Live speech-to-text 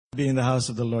Be in the house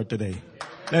of the Lord today.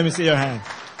 Let me see your hand.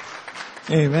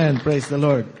 Amen. Praise the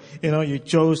Lord. You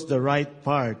chose the right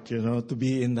part, to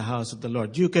be in the house of the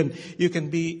Lord. You can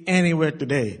be anywhere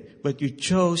today, but you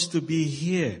chose to be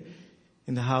here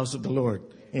in the house of the Lord.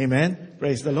 Amen.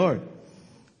 Praise the Lord.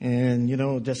 And,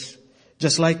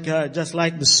 just like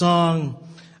the song,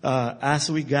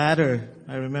 As We Gather,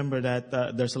 I remember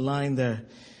that, there's a line there.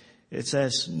 It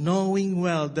says, knowing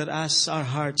well that as our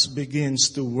hearts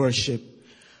begins to worship,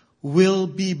 we'll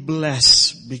be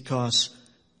blessed because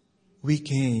we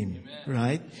came. Amen.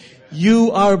 Right? Amen.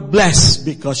 You are blessed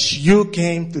because you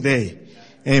came today.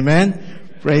 Amen. Amen.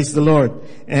 Praise the Lord.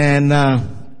 And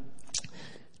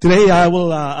today I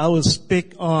will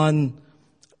speak on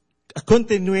a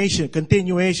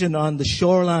continuation on the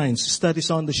shorelines,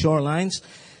 studies on the shorelines,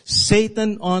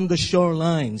 Satan on the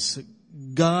shorelines,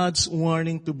 God's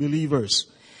warning to believers.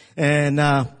 And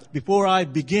before I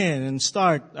begin and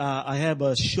start, I have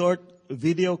a short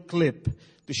video clip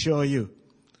to show you.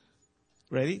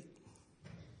 Ready?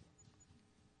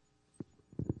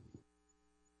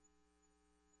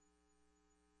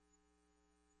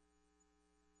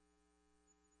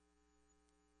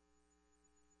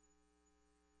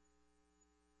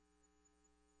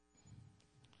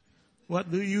 What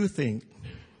do you think?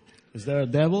 Is there a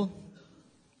devil?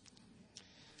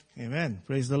 Amen.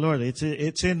 Praise the Lord.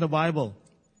 It's in the Bible.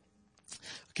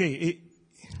 Okay,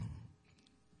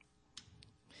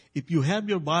 if you have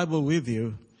your Bible with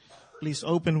you, please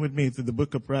open with me to the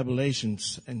book of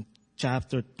Revelations and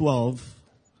chapter 12,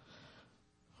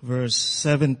 verse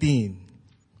 17.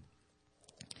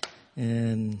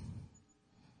 And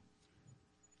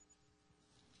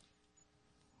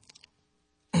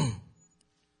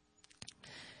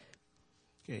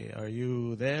okay, are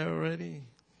you there already?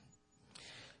 It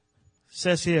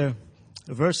says here,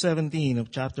 verse 17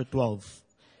 of chapter 12.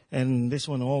 And this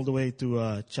one all the way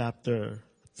to chapter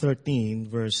 13,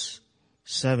 verse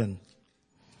 7.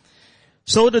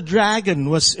 So the dragon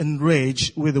was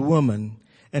enraged with the woman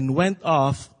and went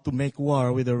off to make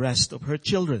war with the rest of her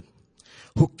children,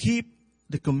 who keep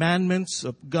the commandments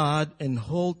of God and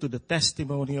hold to the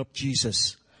testimony of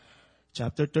Jesus.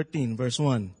 Chapter 13, verse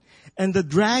 1. And the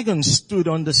dragon stood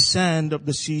on the sand of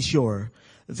the seashore.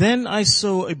 Then I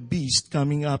saw a beast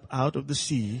coming up out of the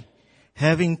sea,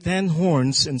 having 10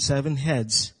 horns and 7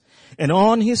 heads, and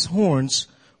on his horns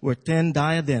were 10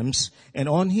 diadems, and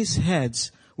on his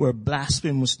heads were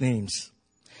blasphemous names.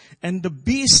 And the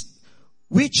beast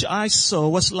which I saw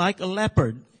was like a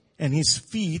leopard, and his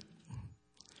feet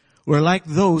were like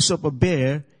those of a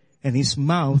bear, and his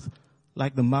mouth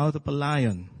like the mouth of a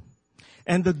lion.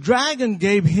 And the dragon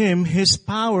gave him his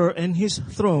power and his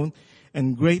throne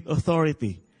and great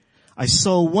authority. I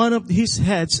saw one of his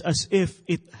heads as if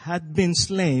it had been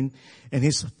slain, and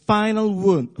his fatal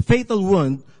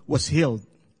wound was healed.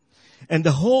 And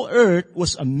the whole earth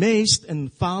was amazed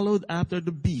and followed after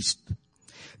the beast.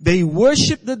 They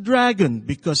worshipped the dragon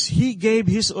because he gave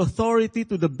his authority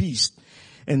to the beast.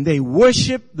 And they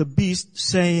worshipped the beast,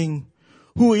 saying,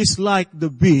 who is like the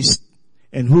beast,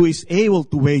 and who is able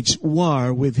to wage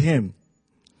war with him?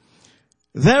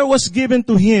 There was given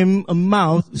to him a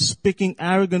mouth speaking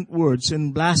arrogant words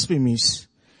and blasphemies,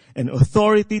 and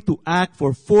authority to act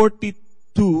for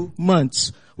 42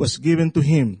 months was given to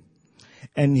him.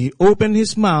 And he opened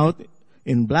his mouth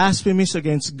in blasphemies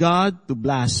against God to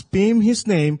blaspheme his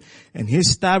name and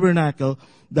his tabernacle,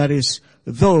 that is,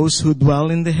 those who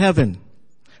dwell in the heaven.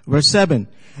 Verse 7.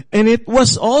 And it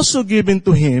was also given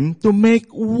to him to make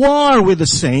war with the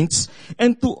saints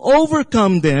and to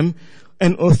overcome them,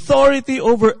 and authority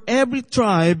over every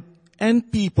tribe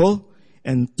and people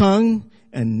and tongue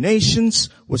and nations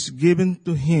was given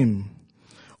to him.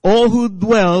 All who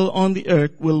dwell on the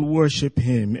earth will worship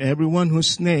him, everyone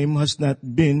whose name has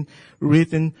not been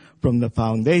written from the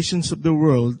foundations of the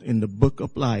world in the book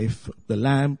of life of the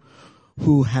Lamb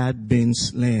who had been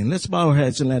slain. Let's bow our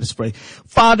heads and let us pray.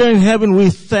 Father in heaven,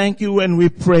 we thank you and we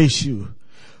praise you.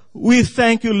 We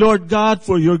thank you, Lord God,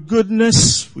 for your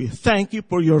goodness. We thank you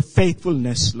for your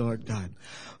faithfulness, Lord God.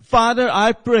 Father,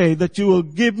 I pray that you will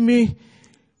give me,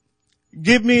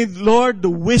 Lord, the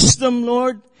wisdom,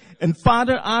 Lord. And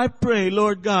Father, I pray,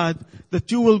 Lord God, that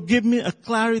you will give me a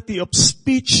clarity of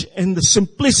speech, and the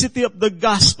simplicity of the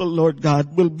gospel, Lord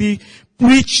God, will be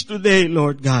preached today,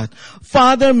 Lord God.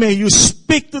 Father, may you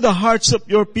speak to the hearts of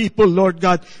your people, Lord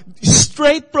God,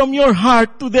 straight from your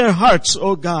heart to their hearts,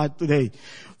 oh God, today.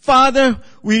 Father,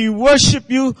 we worship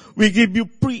you. We give you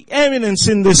preeminence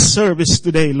in this service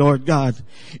today, Lord God.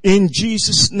 In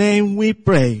Jesus' name we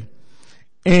pray.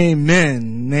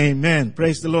 Amen. Amen.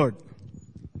 Praise the Lord.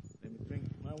 Let me drink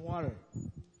my water.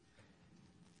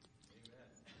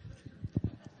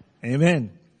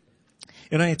 Amen.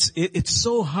 You know, it's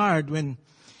so hard when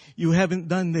you haven't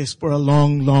done this for a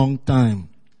long, long time.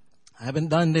 I haven't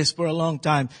done this for a long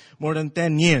time, more than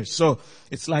 10 years. So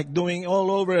it's like doing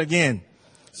all over again.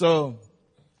 So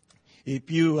if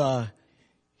you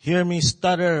hear me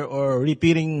stutter or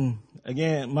repeating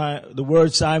again the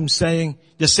words I'm saying,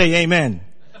 just say amen.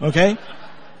 Okay?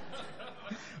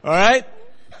 All right?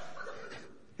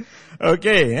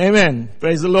 Okay, amen.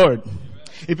 Praise the Lord.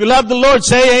 If you love the Lord,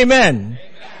 say amen.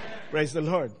 Praise the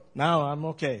Lord. Now I'm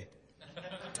okay.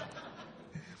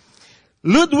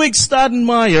 Ludwig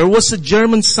Staudenmeier was a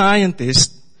German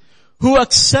scientist who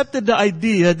accepted the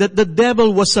idea that the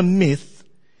devil was a myth,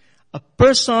 a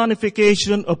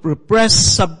personification of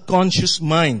repressed subconscious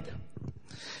mind.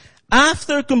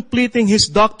 After completing his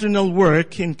doctrinal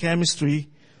work in chemistry,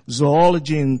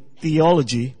 zoology, and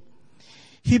theology,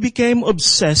 he became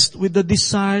obsessed with the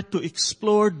desire to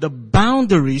explore the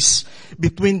boundaries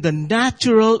between the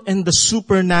natural and the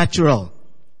supernatural,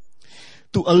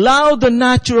 to allow the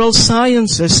natural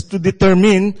sciences to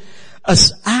determine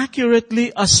as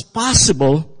accurately as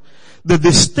possible the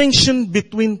distinction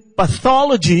between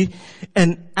pathology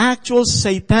and actual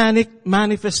satanic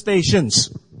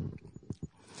manifestations.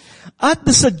 At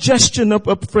the suggestion of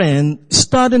a friend,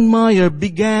 Staudenmeier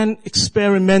began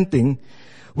experimenting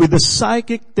with a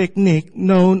psychic technique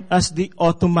known as the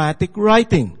automatic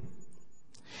writing,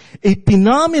 a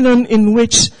phenomenon in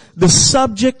which the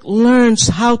subject learns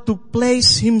how to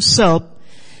place himself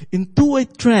into a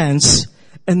trance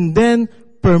and then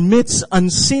permits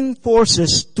unseen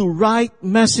forces to write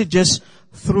messages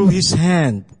through his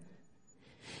hand.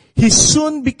 He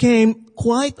soon became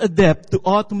quite adept to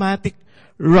automatic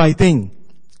writing,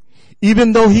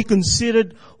 even though he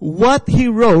considered what he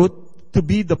wrote to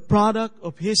be the product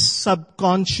of his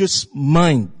subconscious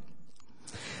mind.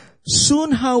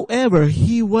 Soon, however,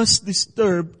 he was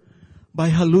disturbed by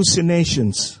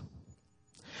hallucinations,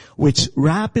 which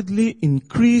rapidly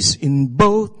increased in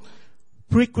both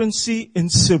frequency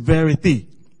and severity.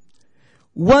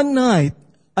 One night,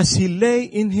 as he lay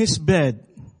in his bed,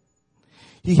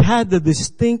 he had the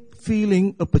distinct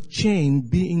feeling of a chain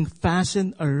being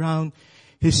fastened around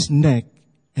his neck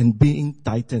and being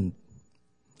tightened.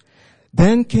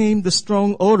 Then came the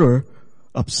strong odor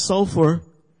of sulfur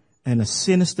and a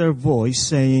sinister voice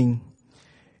saying,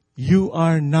 "You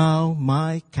are now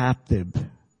my captive.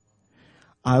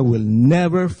 I will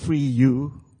never free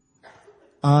you.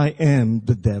 I am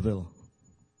the devil."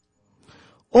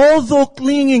 Although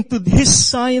clinging to his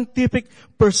scientific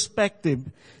perspective,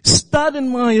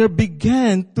 Staudenmeier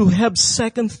began to have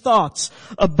second thoughts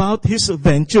about his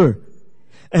venture.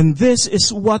 And this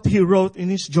is what he wrote in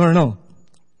his journal.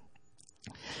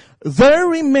 "There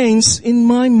remains in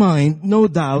my mind no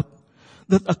doubt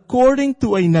that according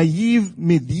to a naive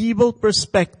medieval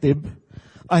perspective,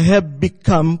 I have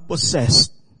become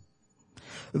possessed.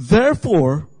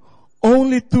 Therefore,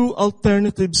 only two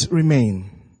alternatives remain.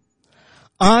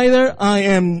 Either I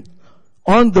am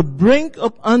on the brink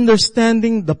of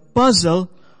understanding the puzzle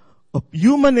of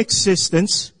human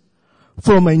existence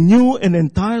from a new and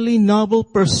entirely novel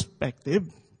perspective,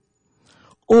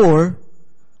 or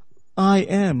I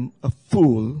am a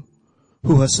fool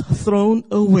who has thrown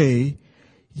away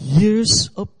years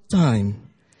of time,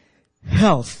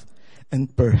 health,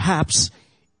 and perhaps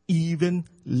even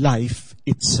life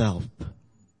itself."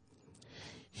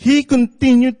 He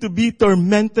continued to be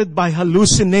tormented by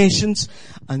hallucinations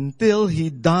until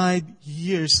he died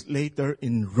years later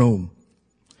in Rome.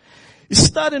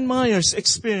 Staudenmeier's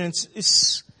experience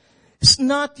is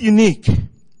not unique.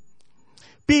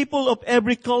 People of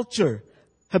every culture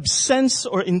have sensed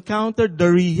or encountered the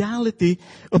reality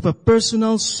of a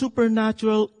personal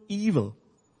supernatural evil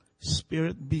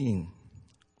spirit being.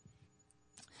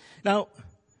 Now,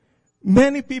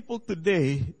 many people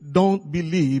today don't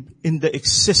believe in the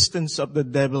existence of the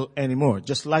devil anymore,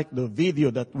 just like the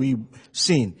video that we've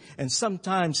seen. And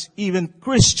sometimes even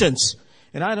Christians,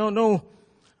 and I don't know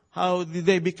how did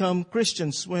they become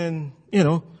Christians when,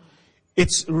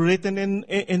 it's written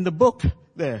in the book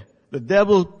there. The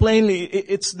devil plainly,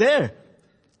 it's there.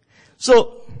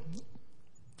 So,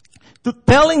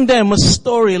 telling them a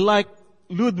story like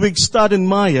Ludwig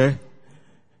Staudenmeier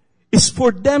is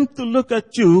for them to look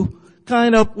at you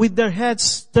kind of with their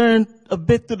heads turned a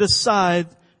bit to the side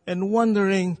and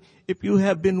wondering if you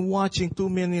have been watching too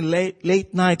many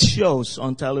late night shows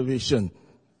on television.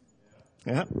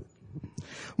 Yeah.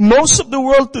 Most of the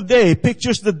world today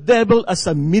pictures the devil as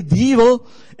a medieval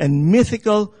and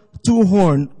mythical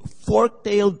two-horned,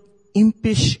 fork-tailed,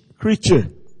 impish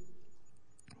creature,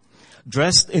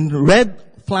 dressed in red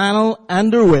flannel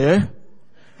underwear.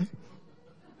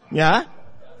 Yeah?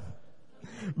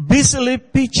 busily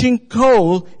pitching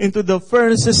coal into the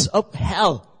furnaces of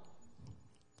hell.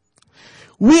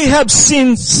 We have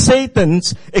seen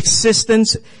Satan's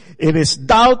existence. It is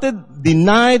doubted,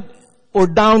 denied, or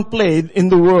downplayed in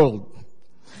the world.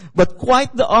 But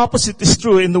quite the opposite is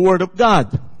true in the Word of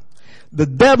God. The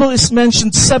devil is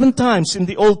mentioned 7 times in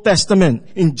the Old Testament.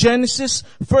 In Genesis,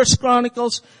 1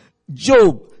 Chronicles,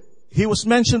 Job, he was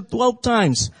mentioned 12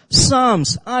 times.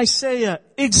 Psalms, Isaiah,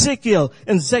 Ezekiel,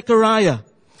 and Zechariah.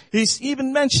 He's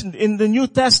even mentioned in the New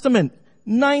Testament,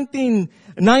 19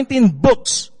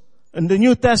 books in the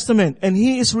New Testament. And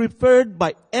he is referred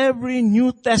by every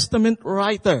New Testament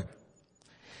writer.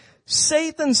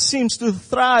 Satan seems to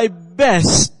thrive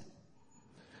best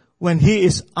when he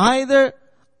is either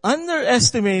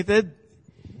underestimated,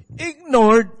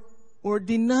 ignored, or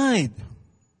denied.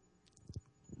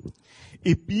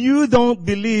 If you don't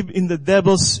believe in the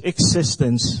devil's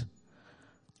existence,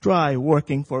 try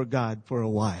working for God for a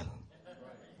while.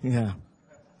 Yeah.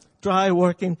 Try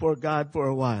working for God for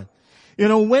a while. You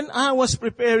know, when I was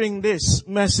preparing this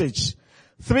message,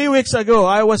 3 weeks ago,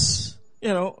 it was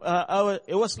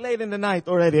late in the night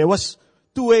already. It was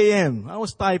 2 a.m. I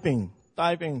was typing.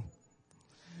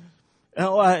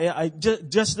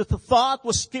 Just the thought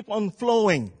was keep on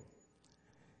flowing.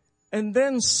 And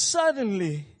then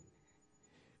suddenly,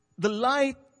 the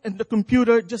light and the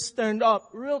computer just turned up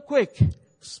real quick,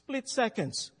 split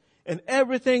seconds. And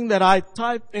everything that I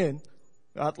typed in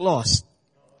got lost.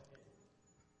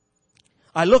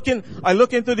 I look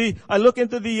into the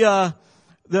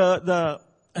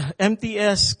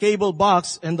MTS cable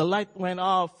box and the light went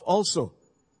off also.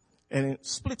 And in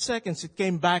split seconds it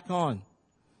came back on.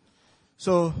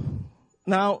 So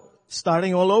now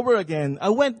starting all over again. I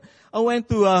went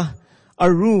to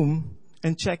a room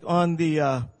and checked on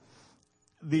the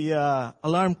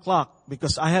alarm clock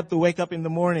because I have to wake up in the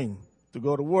morning to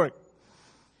go to work.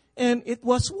 And it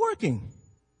was working.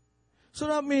 So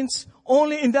that means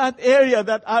only in that area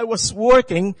that I was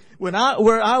working, where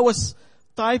I was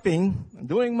typing,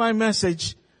 doing my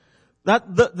message,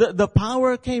 that the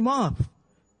power came off.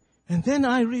 And then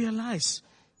I realized,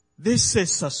 this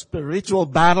is a spiritual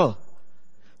battle.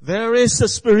 There is a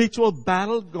spiritual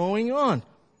battle going on.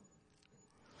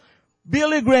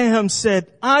 Billy Graham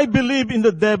said, I believe in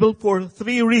the devil for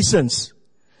 3 reasons.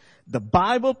 The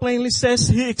Bible plainly says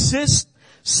he exists.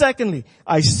 Secondly,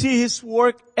 I see his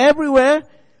work everywhere.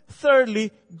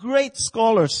 Thirdly, great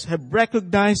scholars have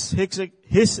recognized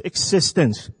his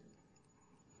existence.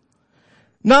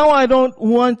 Now I don't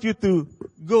want you to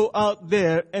go out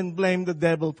there and blame the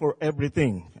devil for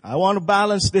everything. I want to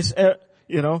balance this, and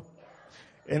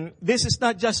this is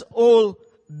not just all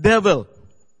devil.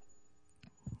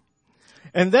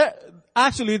 And there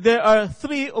are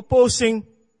 3 opposing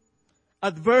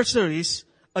adversaries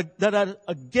that are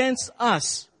against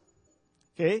us.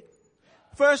 Okay?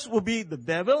 First will be the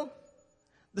devil.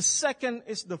 The second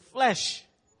is the flesh.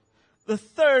 The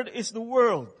third is the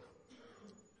world.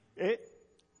 Okay?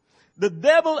 The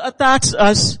devil attacks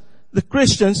us, the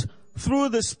Christians, through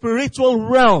the spiritual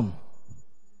realm.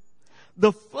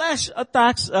 The flesh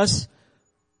attacks us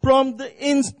from the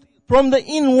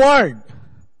inward.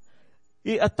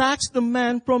 He attacks the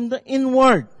man from the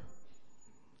inward.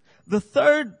 The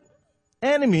third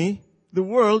enemy, the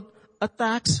world,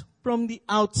 attacks from the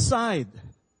outside.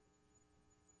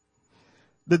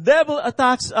 The devil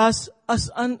attacks us as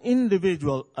an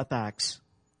individual attacks.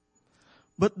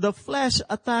 But the flesh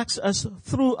attacks us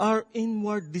through our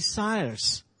inward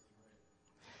desires.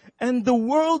 And the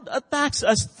world attacks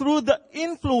us through the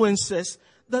influences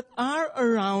that are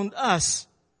around us.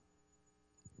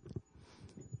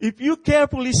 If you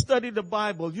carefully study the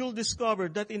Bible, you'll discover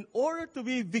that in order to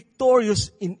be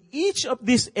victorious in each of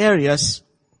these areas,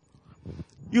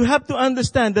 you have to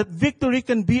understand that victory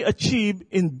can be achieved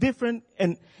in different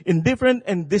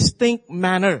and distinct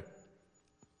manner.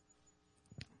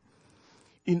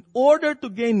 In order to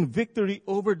gain victory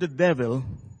over the devil,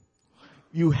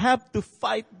 you have to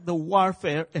fight the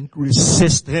warfare and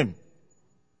resist him.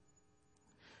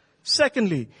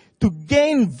 Secondly, to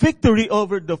gain victory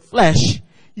over the flesh,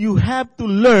 you have to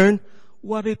learn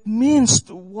what it means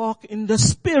to walk in the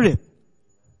Spirit.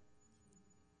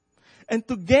 And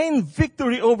to gain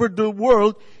victory over the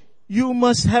world, you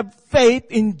must have faith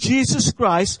in Jesus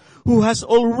Christ, who has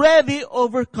already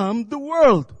overcome the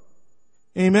world.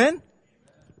 Amen?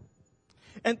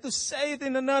 And to say it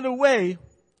in another way,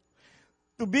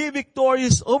 to be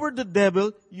victorious over the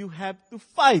devil, you have to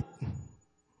fight.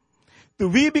 To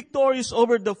be victorious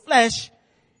over the flesh,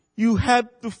 you have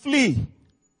to flee.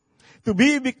 To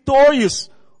be victorious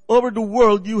over the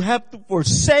world, you have to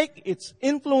forsake its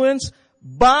influence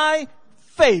by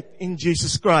faith in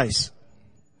Jesus Christ.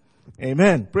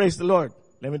 Amen. Praise the Lord.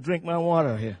 Let me drink my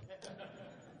water here.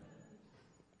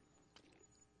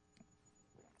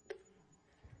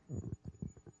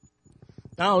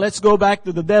 Now let's go back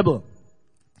to the devil.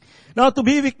 Now to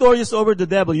be victorious over the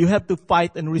devil, you have to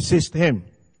fight and resist him.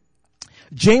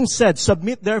 James said,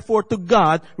 submit therefore to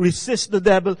God, resist the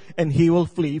devil, and he will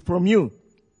flee from you.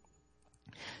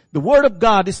 The Word of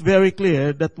God is very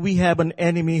clear that we have an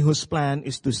enemy whose plan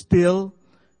is to steal,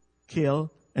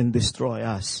 kill, and destroy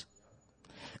us.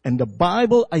 And the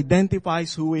Bible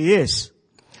identifies who he is.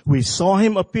 We saw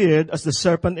him appeared as the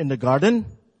serpent in the garden.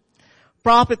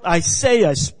 Prophet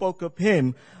Isaiah spoke of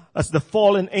him as the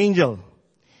fallen angel.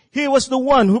 He was the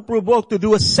one who provoked to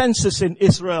do a census in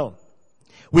Israel.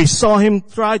 We saw him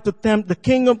try to tempt the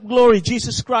King of Glory,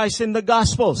 Jesus Christ, in the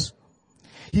Gospels.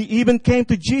 He even came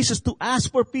to Jesus to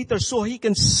ask for Peter so he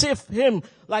can sift him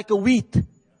like a wheat.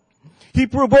 He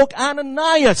provoked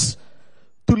Ananias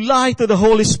to lie to the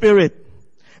Holy Spirit.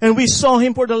 And we saw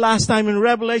him for the last time in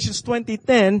Revelation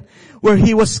 20:10, where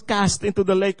he was cast into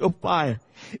the lake of fire.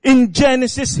 In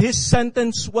Genesis, his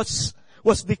sentence was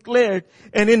declared,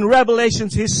 and in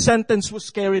Revelations, his sentence was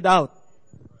carried out.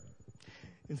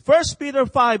 In 1 Peter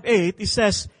 5:8, it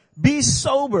says, be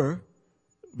sober,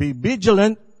 be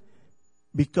vigilant,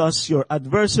 because your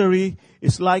adversary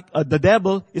is like, the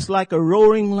devil is like a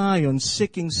roaring lion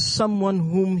seeking someone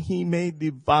whom he may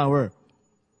devour.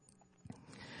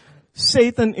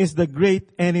 Satan is the great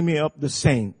enemy of the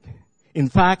saint. In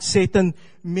fact, Satan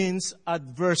means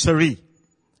adversary.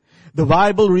 The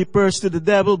Bible refers to the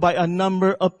devil by a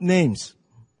number of names.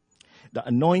 The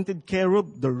anointed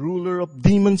cherub, the ruler of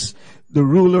demons, the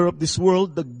ruler of this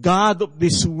world, the God of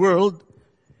this world,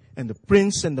 and the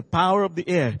prince and the power of the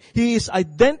air. He is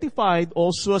identified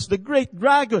also as the great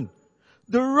dragon,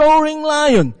 the roaring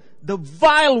lion, the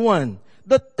vile one,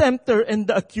 the tempter and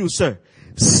the accuser.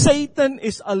 Satan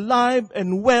is alive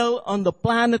and well on the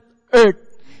planet Earth,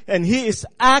 and he is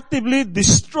actively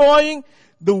destroying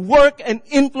the work and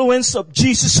influence of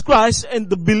Jesus Christ and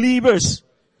the believers.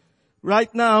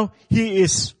 Right now, he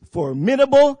is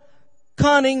formidable,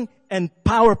 cunning, and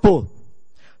powerful.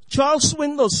 Charles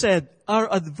Swindoll said, our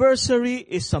adversary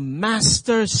is a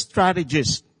master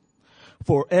strategist,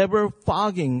 forever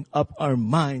fogging up our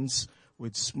minds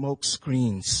with smoke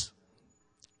screens.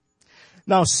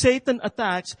 Now, Satan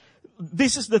attacks.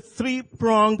 This is the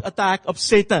three-pronged attack of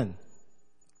Satan.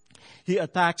 He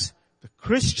attacks the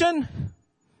Christian,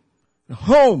 the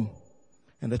home,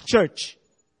 and the church.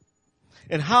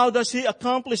 And how does he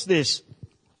accomplish this?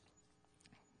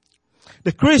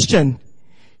 The Christian,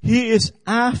 he is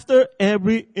after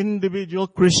every individual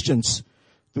Christians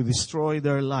to destroy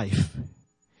their life.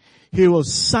 He will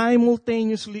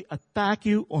simultaneously attack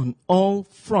you on all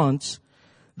fronts.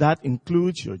 That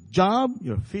includes your job,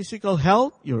 your physical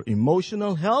health, your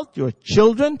emotional health, your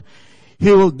children. He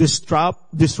will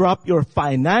disrupt your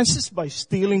finances by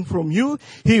stealing from you.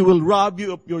 He will rob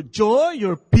you of your joy,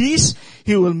 your peace.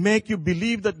 He will make you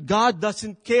believe that God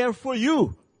doesn't care for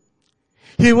you.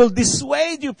 He will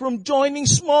dissuade you from joining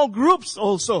small groups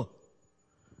also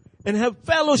and have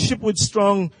fellowship with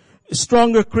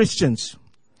stronger Christians.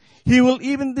 He will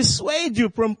even dissuade you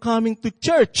from coming to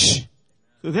church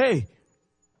today.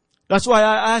 That's why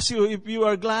I asked you if you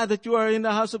are glad that you are in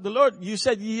the house of the Lord. You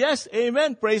said yes,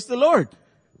 amen, praise the Lord.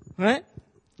 Right?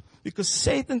 Because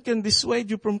Satan can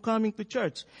dissuade you from coming to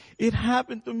church. It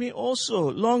happened to me also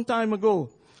a long time ago.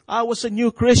 I was a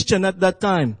new Christian at that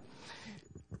time.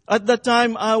 At that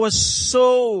time, I was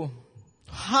so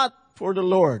hot for the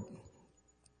Lord.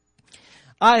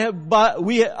 I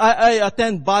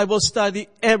attend Bible study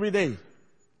every day.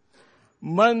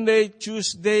 Monday,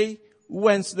 Tuesday,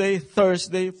 Wednesday,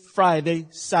 Thursday, Friday,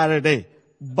 Saturday.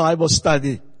 Bible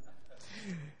study.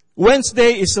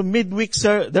 Wednesday is a midweek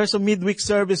there's a midweek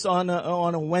service on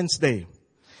a Wednesday.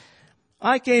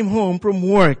 I came home from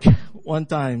work one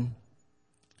time,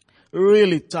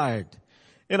 really tired.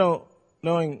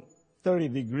 Knowing 30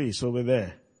 degrees over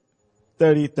there.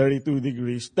 30, 32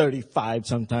 degrees, 35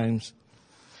 sometimes.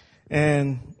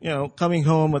 And, coming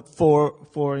home at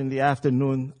 4 in the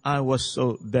afternoon, I was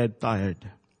so dead tired.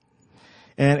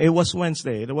 And it was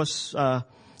Wednesday. It was a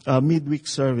midweek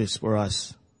service for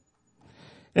us.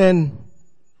 And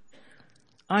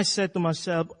I said to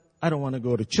myself, I don't want to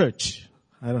go to church.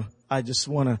 I just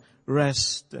want to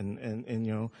rest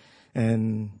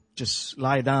and just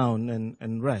lie down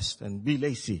and rest and be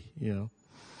lazy,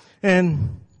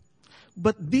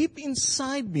 But deep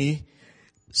inside me,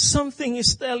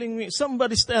 somebody's telling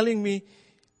me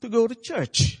to go to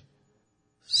church.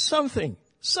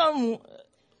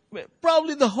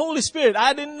 Probably the Holy Spirit.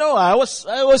 I didn't know. I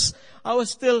I was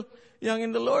still young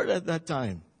in the Lord at that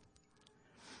time.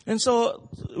 And so,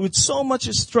 with so much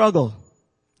struggle,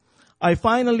 I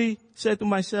finally said to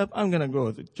myself, I'm gonna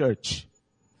go to church.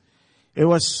 It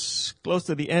was close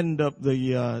to the end of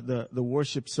the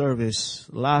worship service,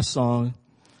 last song,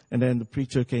 and then the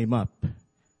preacher came up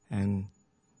and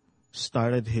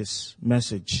started his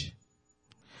message.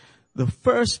 The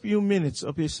first few minutes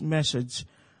of his message,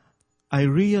 I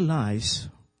realized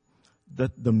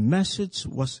that the message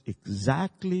was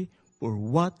exactly for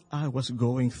what I was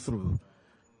going through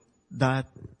that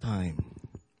time.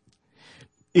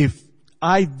 If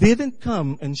I didn't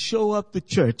come and show up to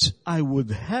church, I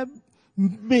would have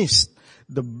missed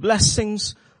the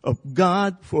blessings of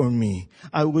God for me.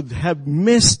 I would have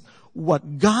missed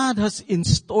what God has in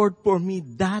store for me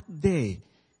that day.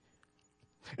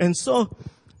 And so,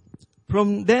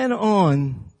 from then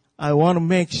on, I want to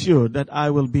make sure that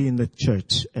I will be in the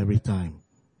church every time.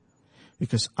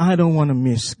 Because I don't want to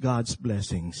miss God's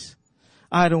blessings.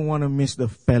 I don't want to miss the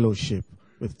fellowship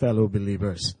with fellow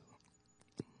believers.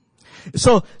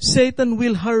 So, Satan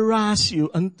will harass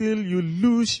you until you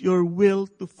lose your will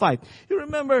to fight. You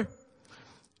remember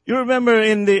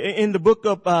in the book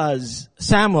of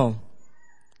Samuel,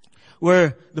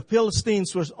 where the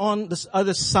Philistines was on the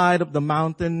other side of the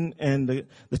mountain and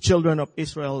the children of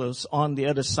Israel was on the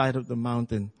other side of the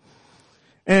mountain.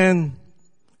 And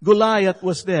Goliath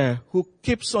was there, who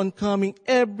keeps on coming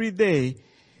every day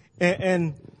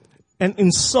and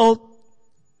insult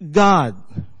God.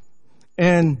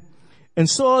 And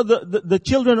so the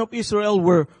children of Israel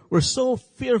were so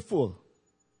fearful.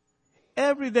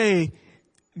 Every day,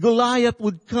 Goliath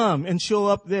would come and show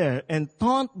up there and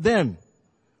taunt them.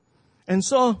 And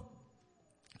so,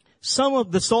 some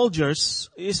of the soldiers,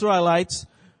 Israelites,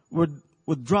 would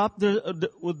drop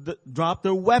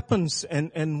their weapons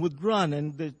and would run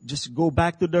and just go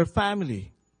back to their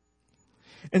family.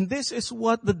 And this is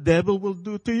what the devil will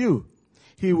do to you.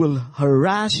 He will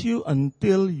harass you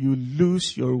until you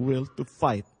lose your will to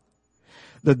fight.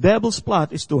 The devil's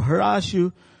plot is to harass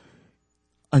you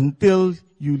until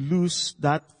you lose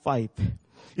that fight.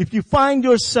 If you find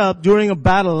yourself during a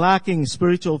battle lacking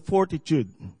spiritual fortitude,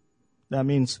 that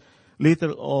means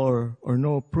little or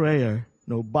no prayer,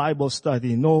 no Bible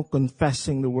study, no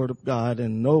confessing the Word of God,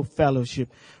 and no fellowship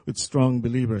with strong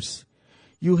believers,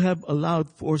 you have allowed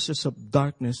forces of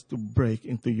darkness to break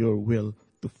into your will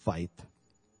to fight.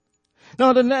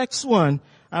 Now the next one,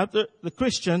 after the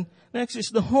Christian, next is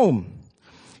the home.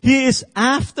 He is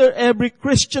after every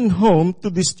Christian home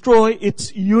to destroy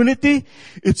its unity,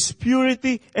 its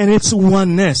purity, and its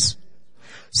oneness.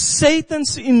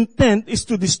 Satan's intent is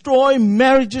to destroy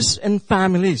marriages and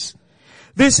families.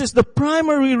 This is the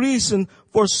primary reason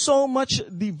for so much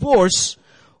divorce,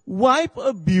 wife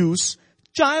abuse,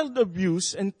 child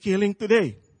abuse, and killing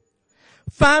today.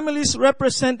 Families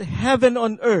represent heaven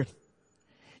on earth.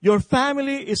 Your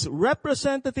family is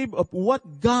representative of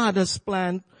what God has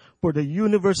planned for the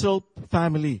universal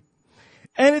family.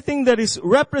 Anything that is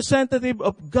representative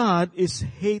of God is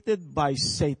hated by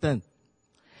Satan.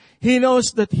 He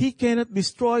knows that he cannot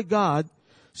destroy God,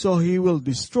 so he will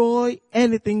destroy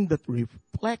anything that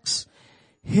reflects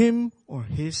him or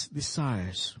his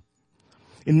desires.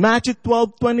 In Matthew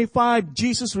 12:25,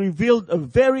 Jesus revealed a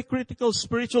very critical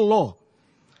spiritual law.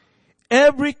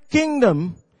 Every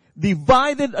kingdom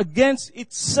divided against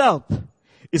itself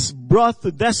is brought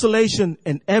to desolation,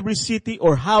 and every city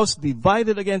or house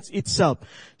divided against itself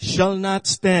shall not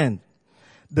stand.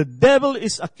 The devil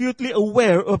is acutely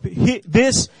aware of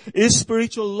this is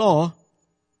spiritual law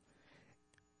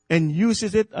and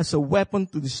uses it as a weapon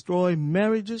to destroy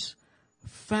marriages,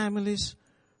 families,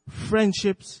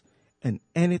 friendships, and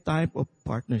any type of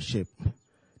partnership.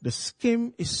 The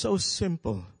scheme is so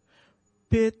simple.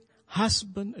 Pit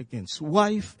husband against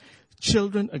wife,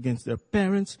 children against their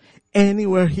parents,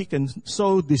 anywhere he can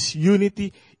sow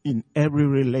disunity in every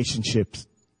relationship.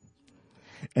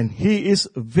 And he is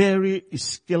very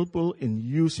skillful in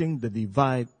using the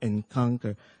divide and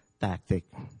conquer tactic.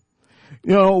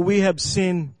 You know, we have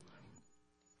seen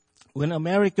when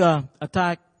America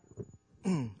attacked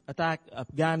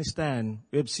Afghanistan,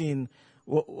 we have seen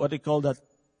what they call that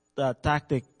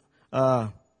tactic, I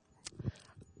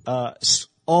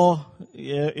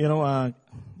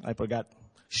forgot.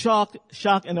 Shock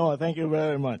and awe. Thank you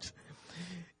very much.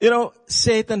 You know,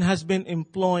 Satan has been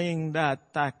employing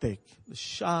that tactic, the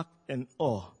shock and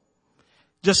awe.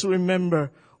 Just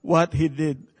remember what he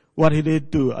did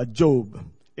to Job.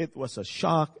 It was a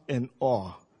shock and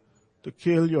awe to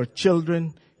kill your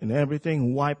children and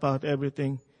everything, wipe out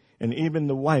everything, and even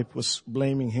the wife was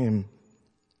blaming him.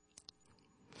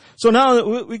 So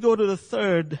now we go to the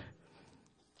third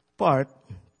part,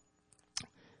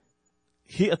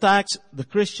 he attacks the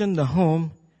Christian, the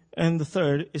home, and the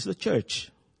third is the church.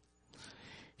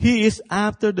 He is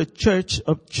after the church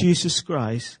of Jesus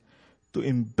Christ to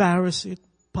embarrass it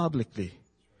publicly,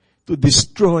 to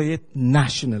destroy it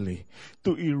nationally,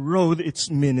 to erode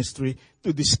its ministry,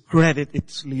 to discredit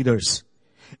its leaders,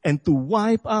 and to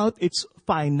wipe out its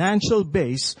financial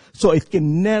base so it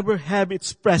can never have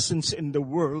its presence in the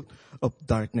world of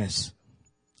darkness.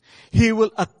 He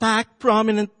will attack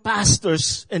prominent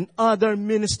pastors and other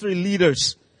ministry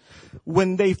leaders.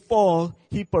 When they fall,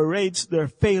 he parades their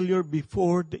failure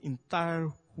before the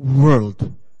entire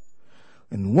world.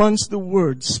 And once the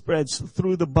word spreads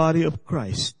through the body of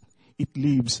Christ, it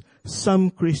leaves some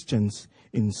Christians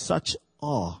in such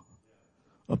awe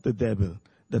of the devil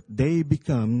that they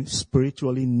become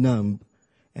spiritually numb,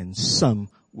 and some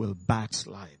will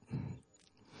backslide.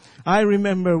 I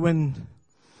remember when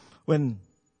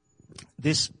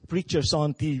these preachers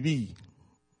on TV,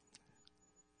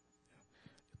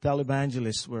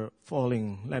 televangelists, were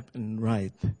falling left and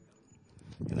right.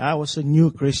 And I was a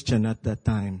new Christian at that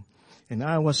time. And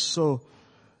I was so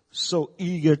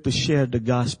eager to share the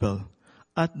gospel.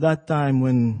 At that time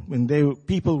when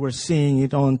people were seeing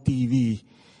it on TV,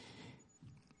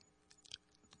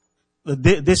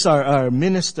 these are our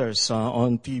ministers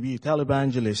on TV,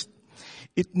 televangelists.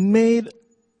 It made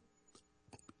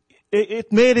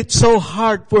it so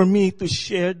hard for me to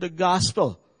share the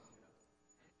gospel.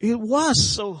 It was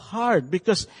so hard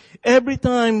because every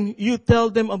time you tell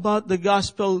them about the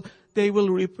gospel, they will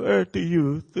refer to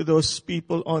you to those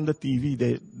people on the TV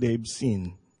they've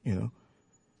seen,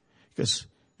 because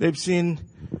they've seen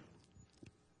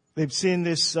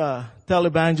this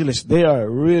televangelists. They are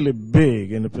really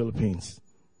big in the Philippines.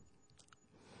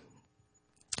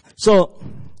 So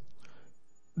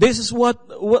this is what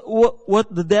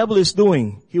the devil is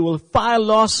doing. He will file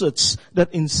lawsuits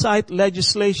that incite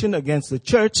legislation against the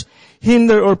church,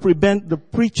 hinder or prevent the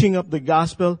preaching of the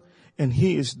gospel, and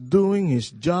he is doing his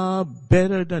job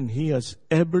better than he has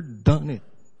ever done it.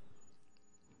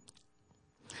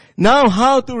 Now,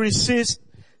 how to resist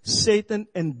Satan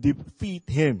and defeat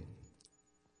him?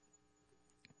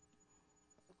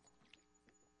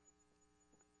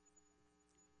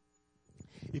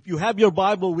 If you have your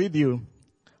Bible with you,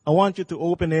 I want you to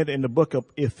open it in the book of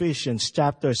Ephesians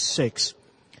chapter 6,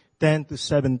 10 to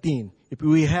 17. If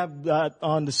we have that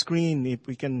on the screen, if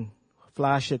we can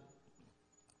flash it,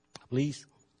 please.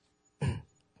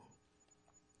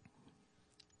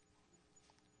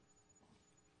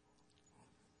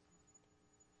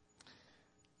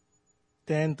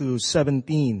 10 to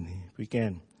 17, if we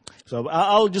can. So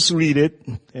I'll just read it,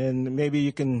 and maybe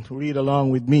you can read along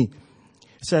with me.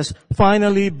 It says,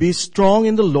 "Finally, be strong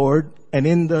in the Lord and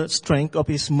in the strength of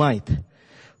His might.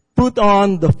 Put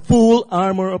on the full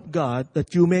armor of God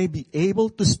that you may be able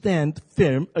to stand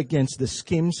firm against the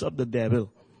schemes of the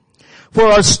devil. For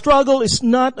our struggle is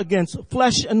not against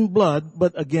flesh and blood,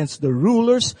 but against the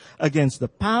rulers, against the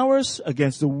powers,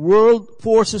 against the world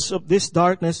forces of this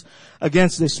darkness,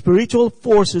 against the spiritual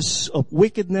forces of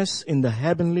wickedness in the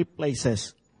heavenly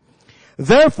places.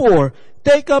 Therefore,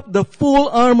 take up the full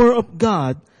armor of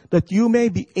God, that you may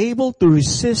be able to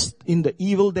resist in the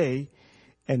evil day,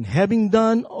 and having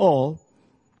done all,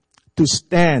 to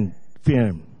stand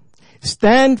firm.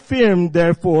 Stand firm,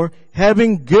 therefore,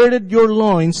 having girded your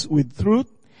loins with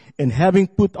truth, and having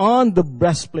put on the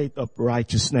breastplate of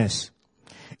righteousness,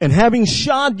 and having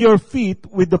shod your feet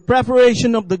with the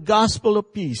preparation of the gospel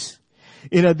of peace.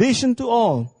 In addition to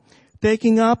all,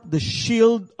 taking up the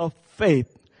shield of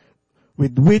faith,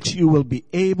 with which you will be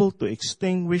able to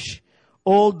extinguish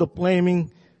all the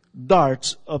flaming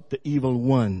darts of the evil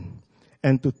one,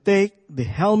 and to take the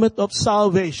helmet of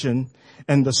salvation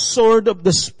and the sword of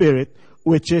the Spirit,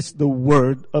 which is the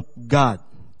Word of God."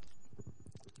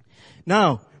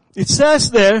 Now, it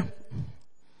says there,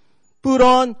 put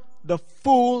on the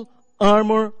full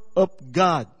armor of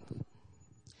God.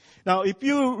 Now, if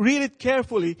you read it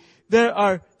carefully, there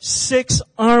are 6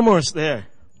 armors there.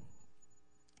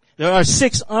 There are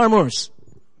 6 armors.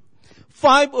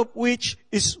 5 of which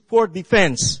is for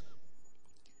defense.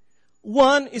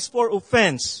 1 is for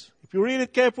offense. If you read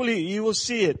it carefully, you will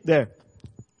see it there.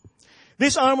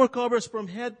 This armor covers from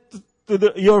head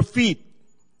to your feet.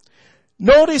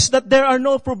 Notice that there are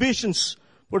no provisions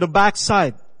for the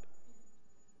backside.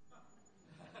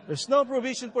 There's no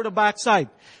provision for the backside.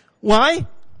 Why?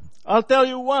 I'll tell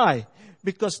you why.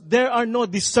 Because there are no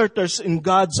deserters in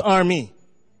God's army.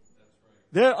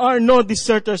 There are no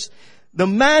deserters. The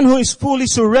man who is fully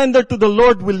surrendered to the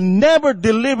Lord will never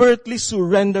deliberately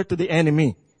surrender to the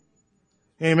enemy.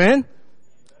 Amen?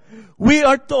 we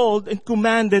are told and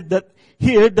commanded that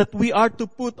here that we are to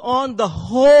put on the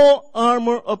whole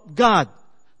armor of God.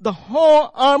 The whole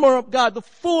armor of God, the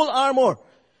full armor.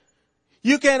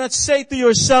 You cannot say to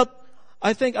yourself,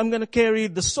 I think I'm going to carry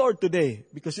the sword today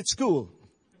because it's cool.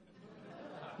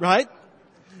 Right?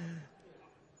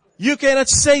 You cannot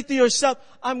say to yourself,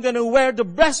 I'm going to wear the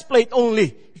breastplate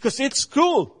only because it's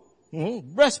cool.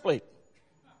 Breastplate.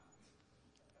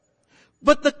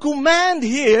 But the command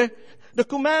here, the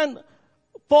command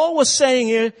Paul was saying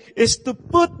here is to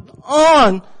put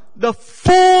on the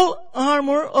full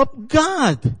armor of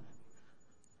God.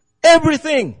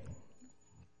 Everything.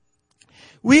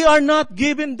 We are not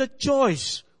given the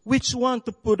choice which one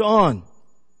to put on.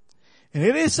 And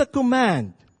it is a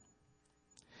command.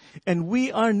 And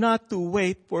we are not to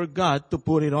wait for God to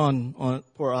put it on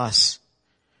for us.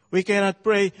 We cannot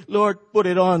pray, Lord, put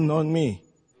it on me.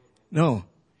 No.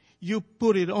 You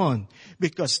put it on.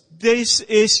 Because this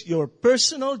is your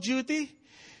personal duty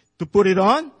to put it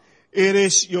on. It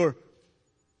is your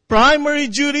primary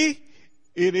duty.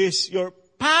 It is your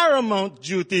paramount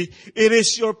duty. It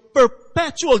is your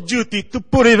perpetual duty to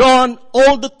put it on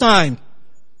all the time.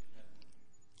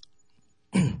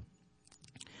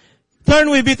 Turn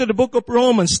with me to the book of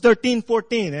Romans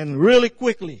 13:14 and really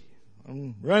quickly.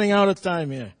 I'm running out of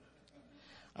time here.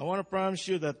 I want to promise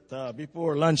you that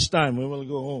before lunchtime we will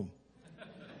go home.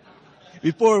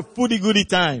 Before foodie goodie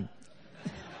time.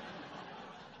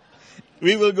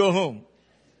 We will go home.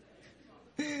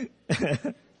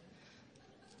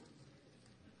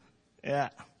 Yeah.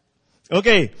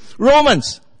 Okay.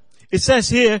 Romans. It says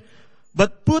here,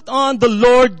 but put on the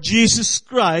Lord Jesus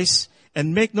Christ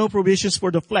and make no provisions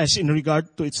for the flesh in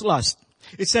regard to its lust.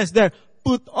 It says there,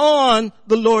 put on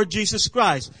the Lord Jesus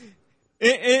Christ.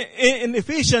 In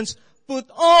Ephesians, put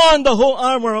on the whole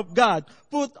armor of God.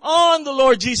 Put on the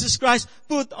Lord Jesus Christ.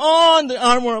 Put on the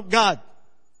armor of God.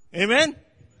 Amen?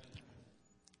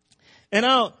 And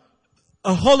now,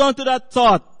 hold on to that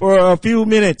thought for a few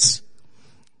minutes.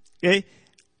 Okay?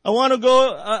 I want to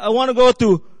go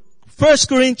to 1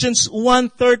 Corinthians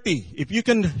 1:30. If you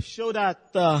can show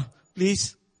that,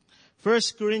 please. 1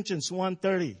 Corinthians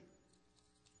 1:30.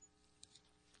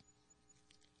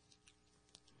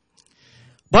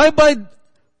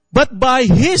 But by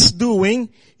His doing,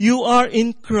 you are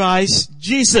in Christ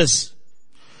Jesus,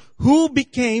 who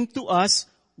became to us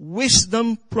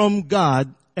wisdom from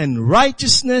God and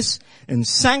righteousness and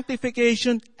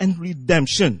sanctification and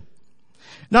redemption.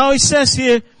 Now it says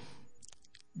here,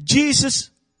 Jesus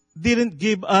didn't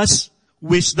give us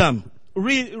wisdom.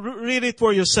 Read it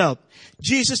for yourself.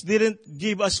 Jesus didn't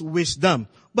give us wisdom,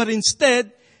 but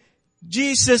instead,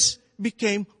 Jesus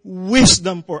became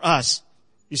wisdom for us.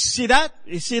 You see that?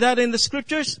 You see that in the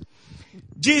scriptures?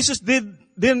 Jesus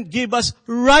didn't give us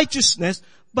righteousness,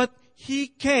 but He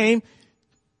came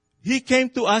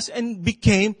to us and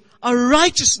became our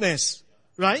righteousness.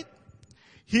 Right?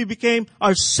 He became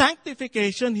our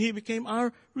sanctification. He became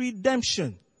our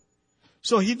redemption.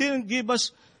 So He didn't give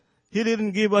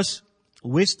us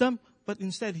wisdom, but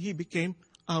instead He became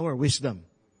our wisdom.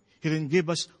 He didn't give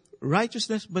us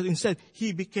righteousness, but instead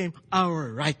He became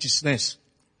our righteousness.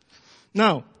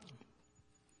 Now,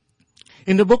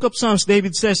 in the book of Psalms,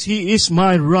 David says, He is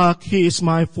my rock, He is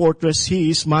my fortress, He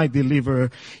is my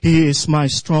deliverer, He is my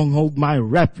stronghold, my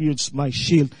refuge, my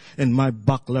shield, and my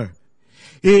buckler.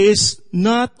 He is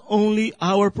not only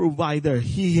our provider,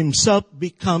 He Himself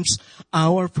becomes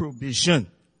our provision.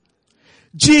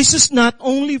 Jesus not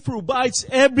only provides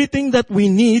everything that we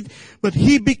need, but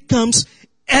He becomes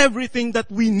everything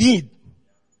that we need.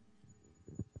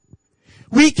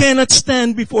 We cannot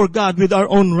stand before God with our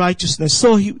own righteousness.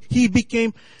 So He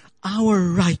became our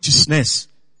righteousness.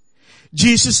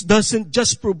 Jesus doesn't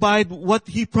just provide what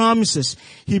He promises.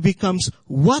 He becomes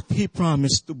what He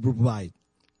promised to provide.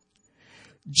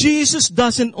 Jesus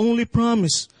doesn't only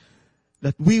promise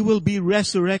that we will be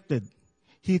resurrected.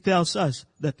 He tells us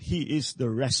that He is the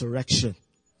resurrection.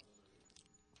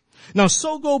 Now,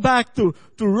 so go back to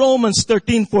Romans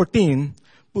 13:14.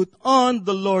 Put on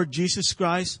the Lord Jesus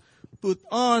Christ. Put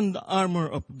on the armor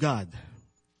of God.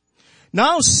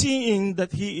 Now seeing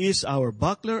that He is our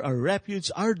buckler, our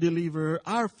refuge, our deliverer,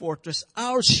 our fortress,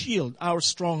 our shield, our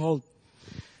stronghold.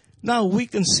 Now we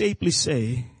can safely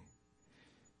say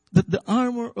that the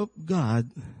armor of God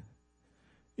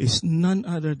is none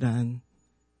other than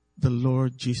the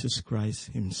Lord Jesus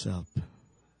Christ Himself.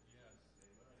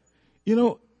 You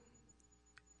know,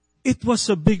 it was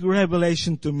a big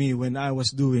revelation to me when I was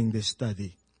doing this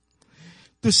study.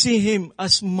 To see Him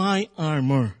as my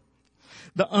armor.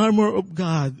 The armor of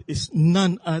God is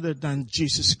none other than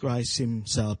Jesus Christ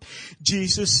himself.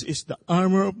 Jesus is the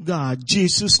armor of God.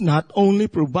 Jesus not only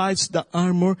provides the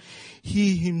armor,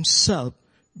 he himself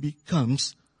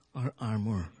becomes our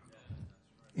armor.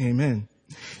 Amen.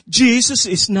 Jesus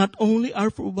is not only our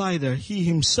provider, he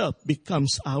himself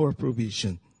becomes our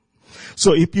provision.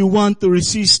 So if you want to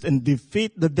resist and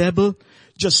defeat the devil,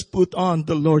 just put on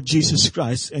the Lord Jesus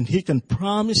Christ and he can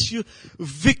promise you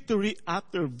victory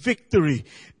after victory.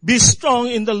 Be strong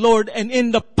in the Lord and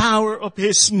in the power of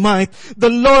his might.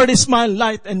 The Lord is my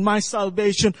light and my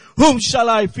salvation. Whom shall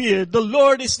I fear? The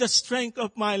Lord is the strength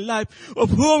of my life.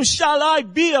 Of whom shall I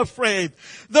be afraid?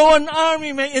 Though an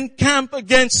army may encamp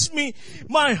against me,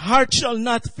 my heart shall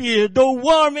not fear. Though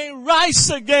war may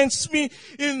rise against me,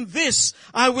 in this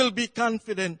I will be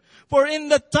confident. For in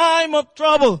the time of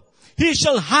trouble, he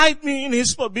shall hide me in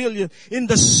his pavilion. In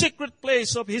the secret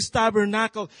place of his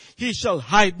tabernacle, he shall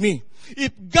hide me.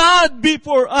 If God be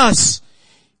for us,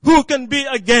 who can be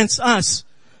against us?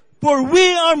 For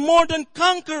we are more than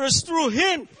conquerors through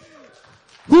him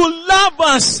who love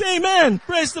us. Amen.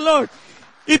 Praise the Lord.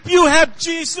 If you have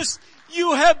Jesus,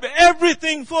 you have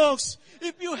everything, folks.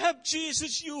 If you have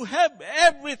Jesus, you have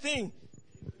everything.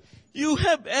 You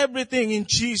have everything in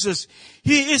Jesus.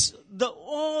 He is the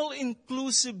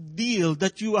all-inclusive deal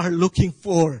that you are looking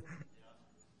for.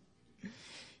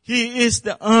 He is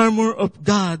the armor of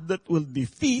God that will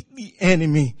defeat the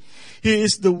enemy. He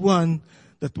is the one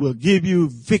that will give you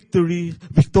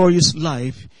victorious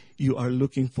life you are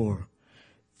looking for.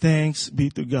 Thanks be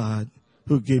to God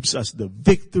who gives us the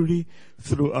victory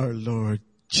through our Lord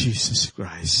Jesus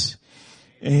Christ.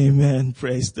 Amen.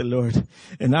 Praise the Lord.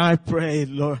 And I pray,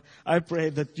 Lord, I pray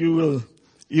that you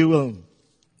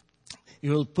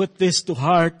will put this to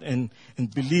heart and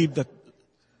believe that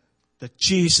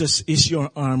Jesus is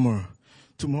your armor.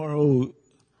 Tomorrow,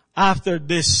 after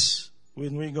this,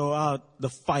 when we go out, the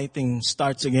fighting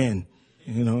starts again.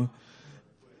 You know,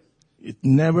 it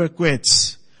never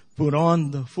quits. Put on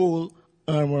the full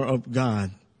armor of God.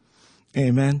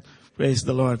 Amen. Praise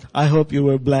the Lord. I hope you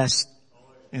were blessed.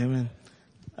 Amen.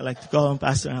 I'd like to call on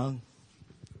Pastor Alan.